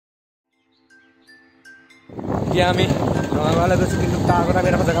এতিয়া আমি ৰঙাগড়লৈ গৈছোঁ কিন্তু তাৰ আগত আমি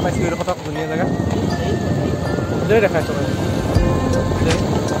এটা জেগা পাইছিলোঁ এইডোখৰ ধুনীয়া জেগা দেখাইছোঁ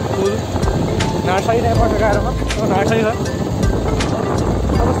ফুল নাৰ্চাৰী টাইপৰ জেগা এডোখৰ নাৰ্চাৰী হয়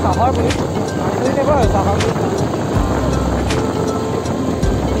চাহৰ পুলি নাৰ্চাৰী টাইপৰ হয়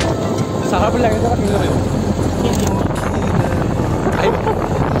চাহৰ পুলি লাগে জেগা কিনিব লাগিব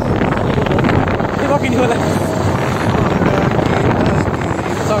আহিব কিনিব লাগে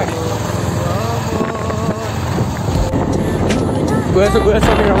গৈ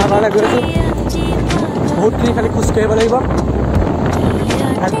আছোঁ আমি ৰঙাগড়লৈ গৈ আছোঁ বহুতখিনি খালি খোজকাঢ়িব লাগিব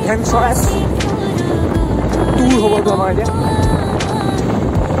এডভেঞ্চাৰাছ টুৰ হ'বতো আমাৰ এতিয়া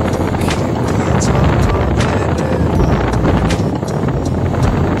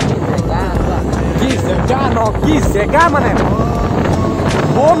কি জেগা মানে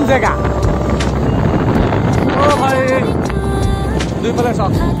হোম জেগা অ' ভাই দুইফালে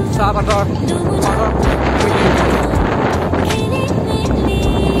চাওক চাহপাতৰ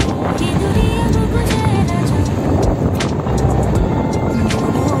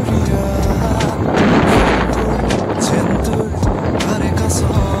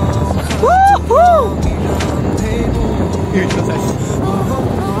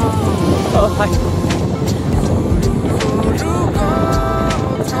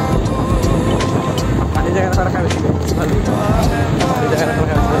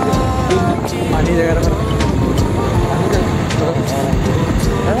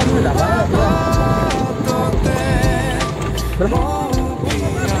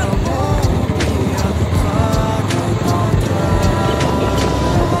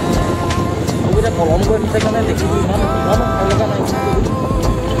কলম কৰি দিছে কাৰণে দেখিছোঁ ইমান ভাল লগা নাই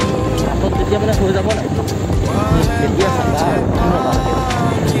হাতত যেতিয়া মানে হৈ যাব নাই তেতিয়া চাবা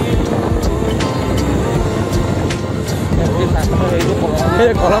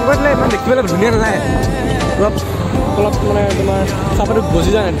কলম কৰি দিলে ইমান দেখিবলৈ ধুনীয়া নালাগে অলপ অলপ মানে তোমাৰ চাহপাতটো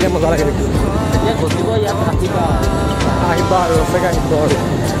গজি যায় তেতিয়া মজা লাগে দেখিবলৈ এতিয়া গজিব ইয়াত আহিবা আৰু ৰচেগা আহিব আৰু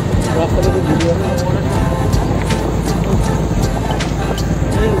ৰাস্তাটো ভিডিঅ'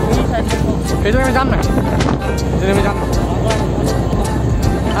 সেইটো আমি যাম নাই সেইটো আমি যাম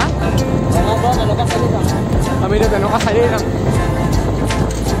হা আমি এতিয়া তেনেকুৱা চাইডেই যাম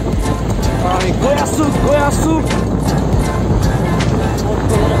আমি গৈ আছোঁ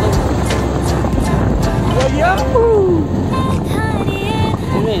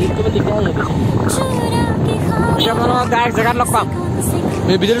এতিয়া আপোনালোকক ডাইৰেক্ট জেগাত লগ পাম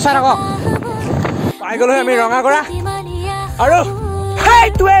ভিডিঅ'টো চাই থাকক পাই গ'লো আমি ৰঙাগড়া আৰু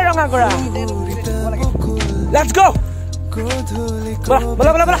সেইটোৱে ৰঙাগড়া লেটছ গো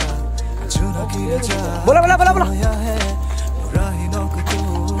বলা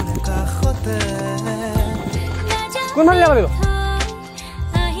কোনফালে যাব লাগিব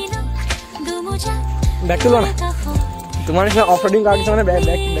বেগটো লোৱা নাই তোমাৰ নিচিনা অফ ৰডিং কাৰ কিছুমানে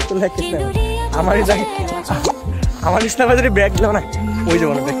বেগটো লৈ কেছ নাই আমাৰ নিচিনা যদি বেগ লোৱা নাই হৈ যাব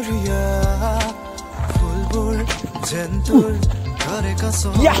না বেগ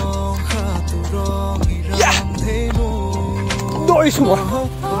দৌৰিছোঁ মই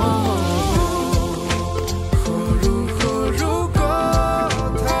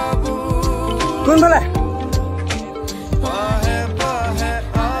কোনফালে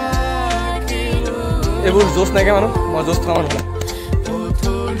এইবোৰ জোচ নাইকিয়া মানুহ মই জোচ থকা মানুহ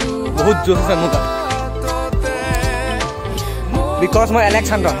বহুত জোচ আছে মোৰ তাত বিকজ মই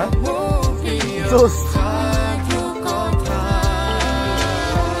এলেক্সাণ্ডাৰ হা জোচ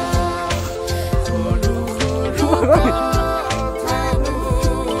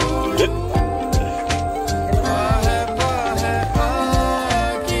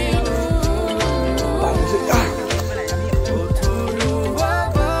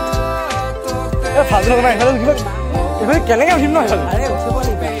কেনেকে উঠিম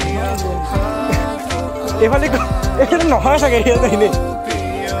এইফালে এইফালে নহয় চাগে এনেই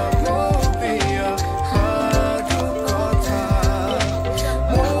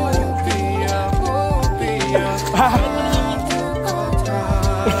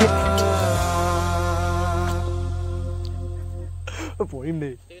পঢ়িম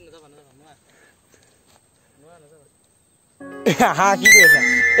দেই হা কি কৰি আছা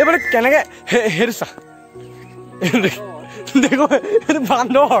এইফালে কেনেকে সেইটো চা দেখো এইটো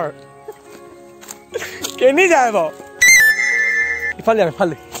বান্দৰ কেনি যায় বাৰু ইফালে যাম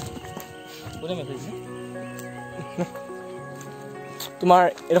ইফালে তোমাৰ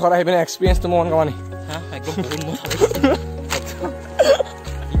এইডোখৰত আহি পিনে এক্সপিৰিয়েঞ্চটো মই কবা নি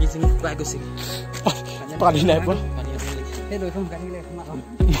পানী নাই পোৱা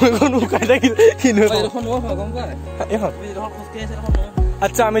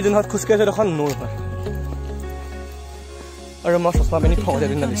আচ্ছা আমি যোনহত খোজকাঢ়িছো দেখোন নৈ হয় আৰু মই চশমা পিন্ধি থওঁতে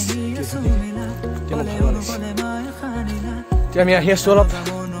দিন লাগিছে এতিয়া মই ভাল লাগিছে এতিয়া আমি আহি আছোঁ অলপ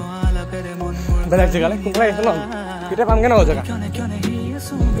বেলেগ জেগালৈ কোনফালে আহিছোঁ ন কেতিয়া পামগৈ ন জেগা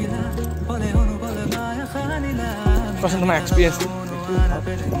কোৱাচোন তোমাৰ এক্সপিৰিয়েঞ্চ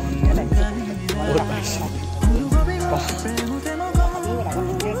বহুত পাইছোঁ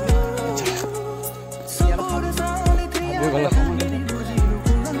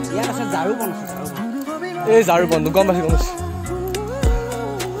এই ঝাৰু বন্ধু গম পাইছোঁ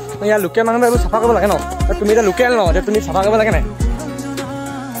ইয়াৰ লোকেল মানুহে এইবোৰ চাফা কৰিব লাগে ন তুমি এতিয়া লোকেল ন এতিয়া তুমি চাফা কৰিব লাগে নাই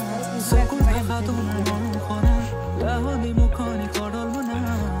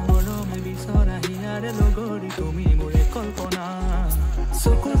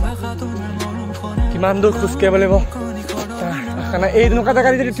কিমান দূৰ খোজকাঢ়িব লাগিব কাৰণে এই তেনেকুৱা জেগা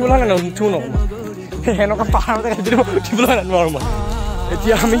যদি উঠিবলৈ হ'লে নুঠো ন সেনেকুৱা পাহাৰৰ জেগা যদি উঠিবলৈ হ'লে নোৱাৰোঁ মই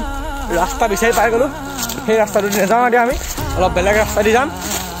এতিয়া আমি ৰাস্তা বিচাৰি পাই গ'লোঁ সেই ৰাস্তাটো নাযাওঁ এতিয়া আমি অলপ বেলেগ ৰাস্তা দি যাম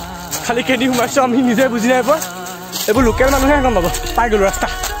খালি কেইদিন সোমাইছোঁ আমি নিজে বুজি নাই পোৱা এইবোৰ লোকেল মানুহে গম পাব পাই গ'লোঁ ৰাস্তা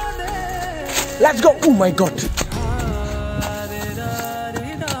লেটছ গ' ও মাই গড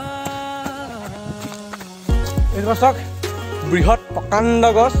এই গছক বৃহৎ প্ৰকাণ্ড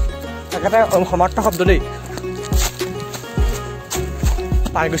গছ একেটা সমাৰ্থ শব্দ দেই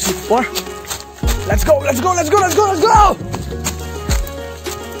পাই গৈছোঁ ওপৰ লেটছ গ' লেটছ গ' লেটছ গ' লেটছ গ' লেটছ গ'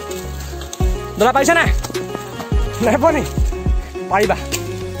 দাদা পাইছা নাই নাই পোৱা নি পাৰিবা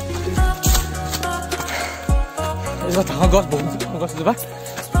ডাঙৰ গছ বহুত গছ এজোপা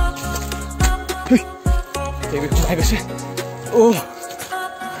সোমাই গৈছে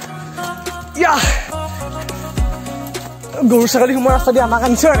গৰু ছাগলী সোমোৱা ৰাস্তা দি আমাক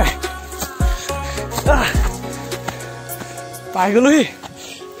আনিছে নাই পাই গ'লোহি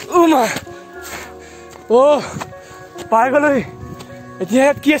মা পাই গ'লোহি এতিয়া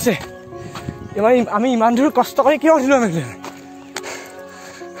ইয়াত কি আছে আমি ইমান দূৰ কষ্ট কৰি কিয় উঠিলোঁ আমি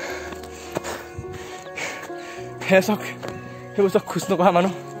সেই চাওক সেইবোৰ চব খোজ নকৰা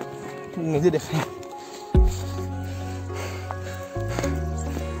মানুহ নিজে দেখে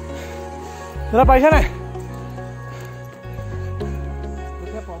দাদা পাৰিছা নাই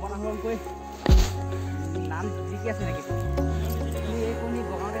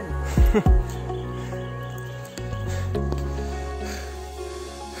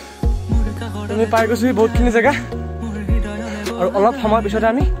তুমি পাই গৈছো বহুতখিনি জেগা আৰু অলপ সময়ৰ পিছতে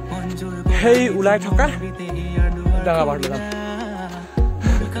আমি সেই ওলাই থকা ডাঙৰ বাৰলৈ যাম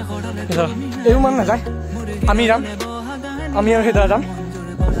এইবোৰ মানুহ নাযায় আমি যাম আমি আৰু সেই দাদা যাম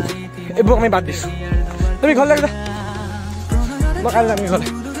এইবোৰ আমি বাদ দিছোঁ তুমি ঘৰলৈ যা মই কাইলৈ যাম ঘৰলৈ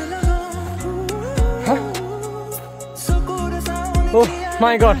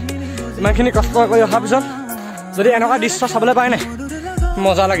মাই গড ইমানখিনি কষ্ট কৰি অহাৰ পিছত যদি এনেকুৱা দৃশ্য চাবলৈ পায় নাই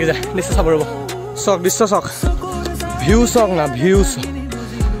মজা লাগি যায় দৃশ্য চাব ৰ'ব চক দৃশ্য চক ভিউ চক না ভিউ চক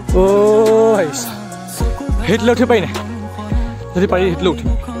সেইটোলৈ উঠিব পাৰি নাই যদি পাৰি সেইটোলৈ উঠিম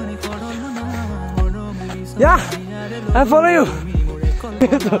I follow you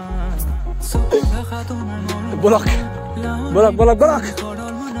বলক বলক বলক বলক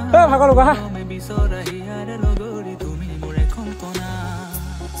ভাগৰ লগা হা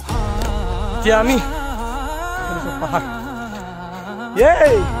এতিয়া আমি পাহাৰ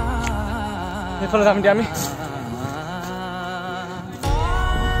সেইফালে যাম এতিয়া আমি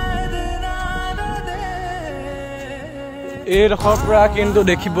এইডোখৰ পৰা কিন্তু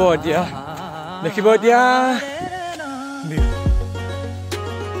দেখিব এতিয়া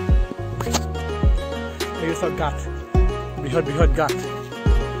চব গাঁত বৃহৎ বৃহৎ গাঁত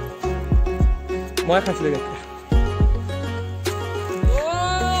মই খাইছিলোঁ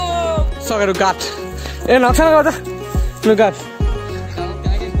চক এইটো গাঁত এই নকচা নগা গাঁত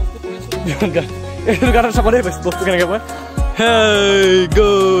এইটো গাঁতত চাব দেই বস্তু কেনেকৈ পৰে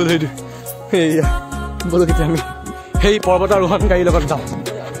গ'ল সেইটো সেয়া বলো কেতিয়া আমি সেই পৰ্বতৰ আৰোহণ গাড়ীৰ লগত যাওঁ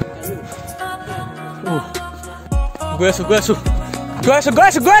গৈ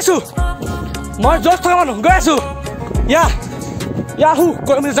আছো মই জোচ থকা মানুহ গৈ আছো ইয়াহু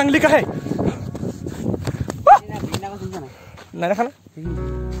কৈ মানে জংগলী কাহে নাই দেখা না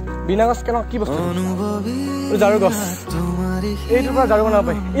বিনা গছ কেন কি বস্তু ঝাৰু গছ এইটোৰ পৰা ঝাৰু বনাব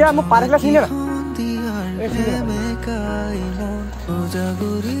পাৰি মোক পাৰ আহিলে চিনি না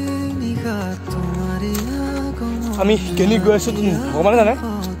আমি কেনি গৈ আছো ভগৱানে জানে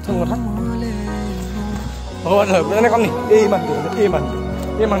কথা ভগৱান জানে কম নি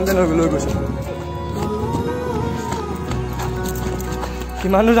এই মানুহটো লৈ গৈছে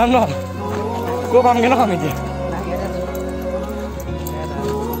কিমান দূৰ যাম ন ক' পামগৈ ন আমি এতিয়া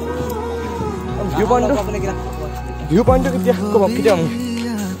ভিউ পইণ্টটো কেতিয়া ক'ব কেতিয়া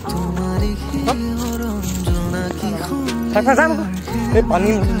থাকা যাম এই পানী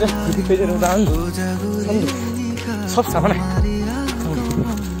যে ঘুটি ফেলে যাম সব চাবা নাই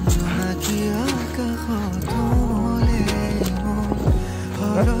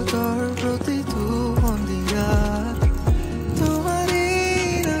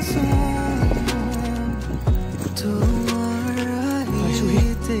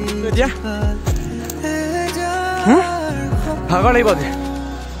ভাগৰ লাগিব যে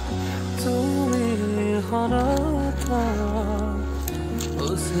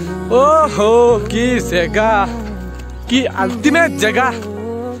ओहो की जगह की अल्टिमेट जगह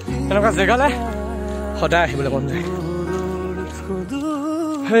এনেকুৱা জেগালে সদায় আহিবলৈ মন যায়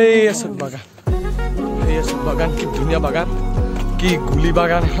হেই সব বাগান কি ধুনীয়া বাগান কি গুলি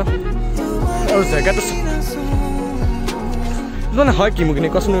বাগান এখন আৰু জেগাটো মানে হয় কি মোক এনে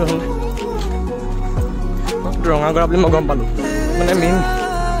কচোন নহ'লে ৰঙা কৰা বুলি মই গম পালোঁ মানে মেইন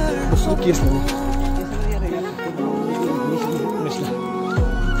বস্তু কি আছে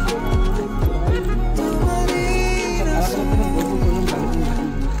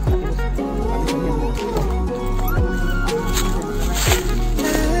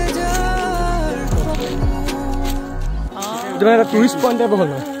तुम्हारा टूरिस्ट पॉइंट है बहुत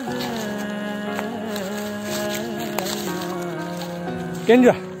केंद्र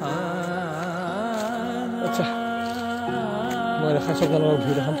अच्छा मैं रखा सब लोग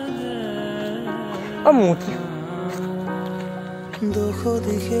भी रहा अब मोती दुखो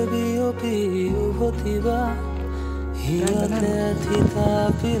दिखे बियो पियो होतीबा हियाते थिता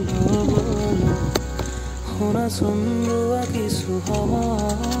पिलो होना सुंदुआ की सुहावा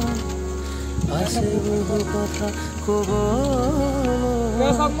आसे वो कथा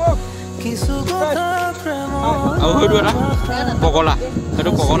কিছু কথা প্ৰেম আৰু হয়তো এটা পগলা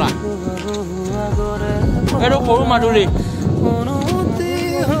সেইটো পগলা এইটো সৰু মাধুৰী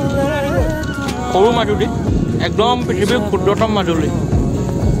একদম পৃথিৱীৰ ক্ষুদ্ৰতম মাধুৰী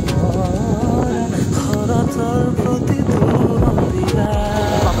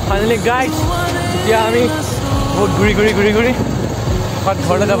ফাইনেলি গাইজ এতিয়া আমি বহুত ঘূৰি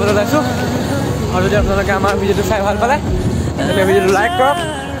ঘৰলৈ যাবলৈ ওলাইছোঁ আৰু যদি আপোনালোকে আমাৰ ভিডিঅ'টো চাই ভাল পালে তেন্তে ভিডিঅ'টো লাইক কৰক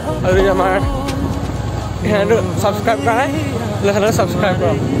আৰু যদি আমাৰ চেনেলটো ছাবস্ক্ৰাইব কৰা নাই তেন্তে চেনেলটো ছাবস্ক্ৰাইব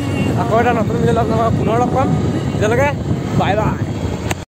কৰক আকৌ এটা নতুন ভিডিঅ'ত আপোনালোকক পুনৰ লগ পাম তেতিয়ালৈকে বাই বাই